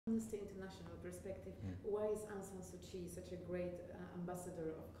Amnesty International perspective, why is Aung San Suu Kyi such a great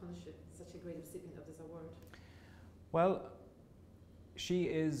ambassador of conscience, such a great recipient of this award? Well, she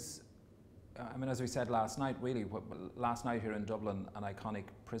is, I mean, as we said last night, really, last night here in Dublin, an iconic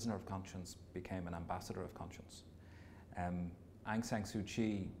prisoner of conscience became an ambassador of conscience. Aung San Suu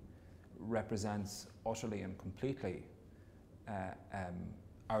Kyi represents utterly and completely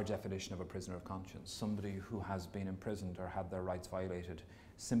our definition of a prisoner of conscience, somebody who has been imprisoned or had their rights violated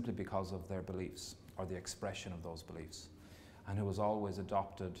simply because of their beliefs or the expression of those beliefs, and who has always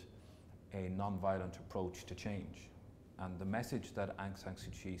adopted a non-violent approach to change. And the message that Aung San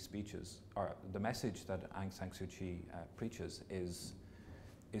Suu Kyi speeches, or the message that Aung San Suu Kyi preaches is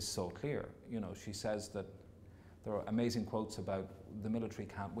so clear. You know, she says that there are amazing quotes about the military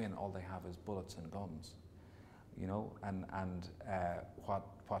can't win, all they have is bullets and guns. You know, and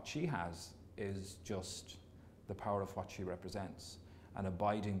what she has is just the power of what she represents, an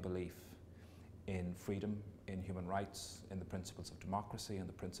abiding belief in freedom, in human rights, in the principles of democracy, in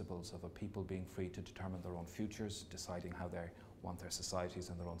the principles of a people being free to determine their own futures, deciding how they want their societies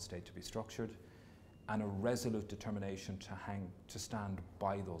and their own state to be structured, and a resolute determination to stand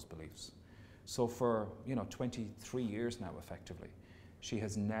by those beliefs. So for 23 years now, effectively, she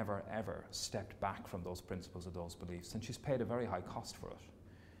has never ever stepped back from those principles or those beliefs, and she's paid a very high cost for it.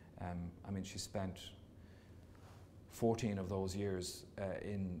 I mean, she spent 15 of those years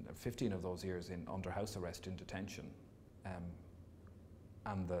under house arrest in detention,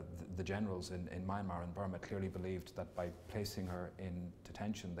 and the generals in Myanmar and Burma clearly believed that by placing her in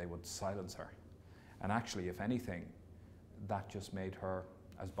detention they would silence her. And actually, if anything, that just made her,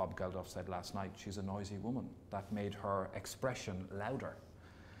 as Bob Geldof said last night, she's a noisy woman. That made her expression louder.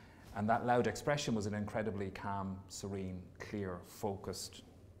 And that loud expression was an incredibly calm, serene, clear, focused,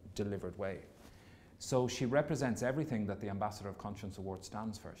 delivered way. So she represents everything that the Ambassador of Conscience Award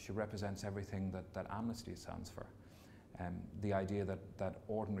stands for. She represents everything that Amnesty stands for. The idea that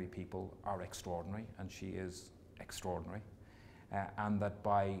ordinary people are extraordinary, and she is extraordinary. And that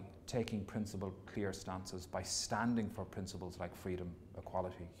by taking principled, clear stances, by standing for principles like freedom,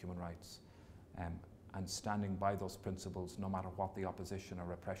 equality, human rights, and standing by those principles no matter what the opposition or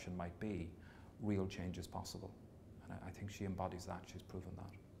repression might be, real change is possible. And I think she embodies that, she's proven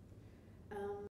that.